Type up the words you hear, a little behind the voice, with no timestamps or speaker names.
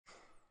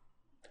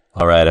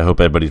All right, I hope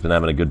everybody's been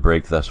having a good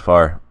break thus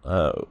far.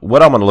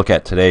 What I'm going to look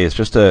at today is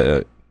just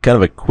a kind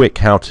of a quick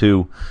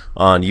how-to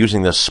on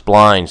using the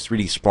splines,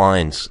 3D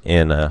splines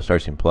in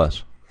STAR-CCM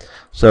Plus.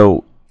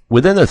 So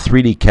within the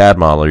 3D CAD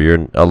modeler,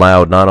 you're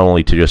allowed not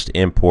only to just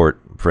import,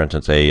 for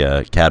instance,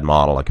 a CAD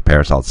model like a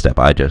parasol step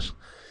IGES,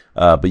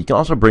 but you can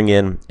also bring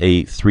in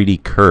a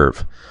 3D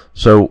curve.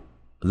 So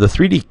the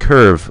 3D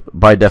curve,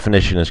 by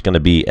definition, is going to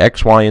be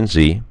X, Y, and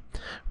Z,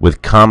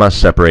 with commas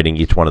separating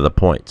each one of the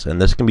points. And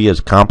this can be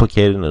as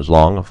complicated and as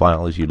long a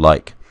file as you'd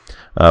like.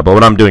 But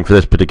what I'm doing for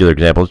this particular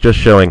example is just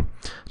showing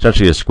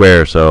essentially a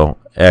square, so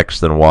X,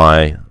 then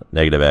Y,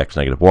 negative X,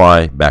 negative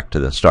Y, back to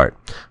the start.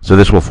 So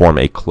this will form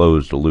a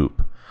closed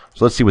loop.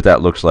 So let's see what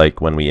that looks like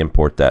when we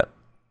import that.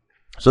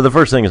 So the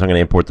first thing is I'm going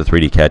to import the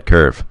 3D CAD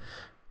curve.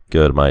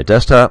 Go to my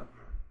desktop,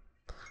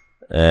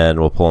 and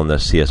we'll pull in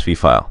this CSV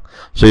file.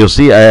 So you'll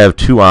see I have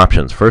two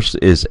options. First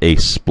is a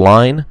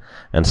spline,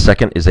 and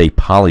second is a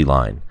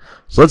polyline.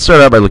 So let's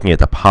start out by looking at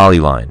the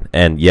polyline.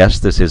 And yes,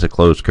 this is a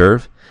closed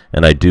curve,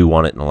 and I do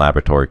want it in a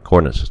laboratory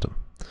coordinate system.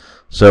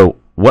 So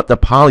what the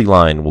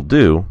polyline will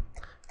do,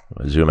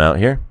 I'll zoom out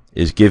here,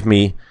 is give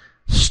me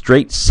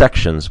straight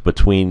sections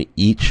between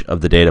each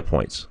of the data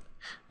points.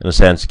 In a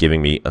sense,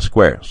 giving me a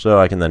square. So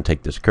I can then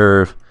take this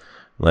curve,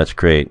 let's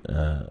create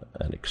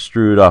an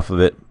extrude off of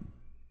it.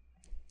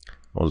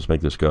 We'll just make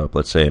this go up,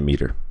 let's say 1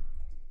 meter.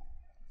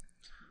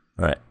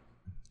 Alright.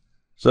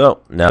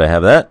 So now that I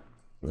have that,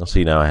 you'll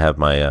see now I have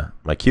my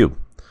my cube.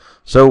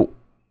 So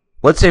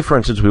let's say, for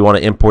instance, we want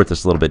to import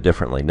this a little bit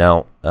differently.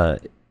 Now,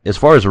 as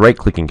far as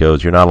right-clicking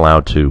goes, you're not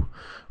allowed to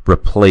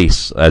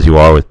replace as you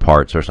are with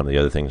parts or some of the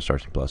other things in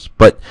STAR-CCM Plus.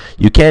 But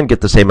you can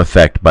get the same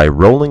effect by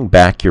rolling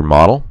back your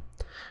model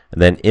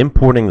and then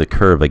importing the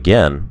curve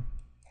again.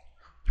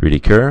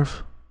 3D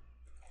curve.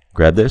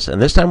 Grab this,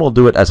 and this time we'll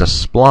do it as a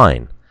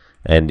spline.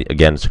 And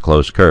again, it's a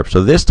closed curve.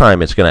 So this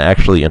time it's going to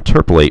actually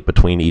interpolate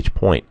between each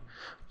point,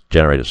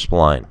 generate a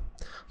spline.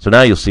 So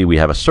now you'll see we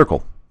have a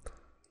circle.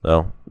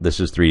 So this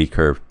is 3D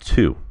curve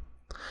 2.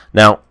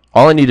 Now,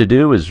 all I need to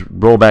do is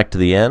roll back to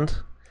the end,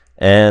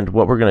 and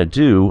what we're going to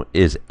do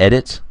is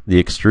edit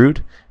the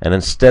extrude, and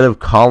instead of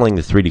calling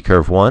the 3D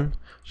curve 1, I'm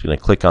just going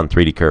to click on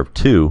 3D curve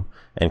 2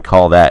 and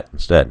call that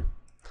instead.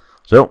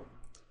 So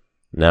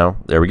now,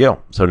 there we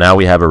go. So now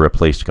we have a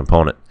replaced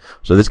component.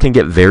 So this can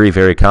get very,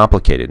 very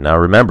complicated. Now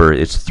remember,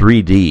 it's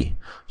 3D.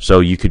 So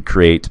you could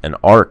create an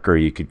arc, or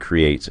you could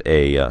create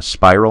a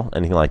spiral,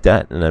 anything like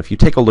that. And if you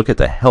take a look at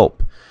the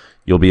help,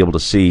 you'll be able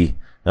to see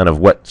kind of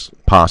what's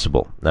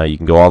possible. Now you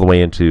can go all the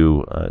way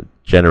into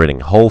generating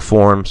hull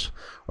forms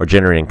or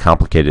generating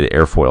complicated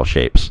airfoil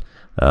shapes.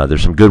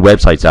 There's some good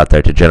websites out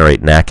there to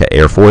generate NACA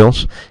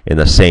airfoils in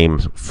the same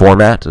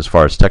format as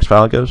far as text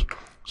file goes.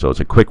 So it's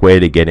a quick way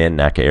to get in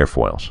NACA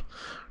airfoils.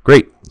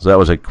 Great. So that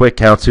was a quick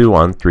how-to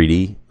on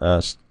 3D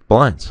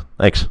splines.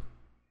 Thanks.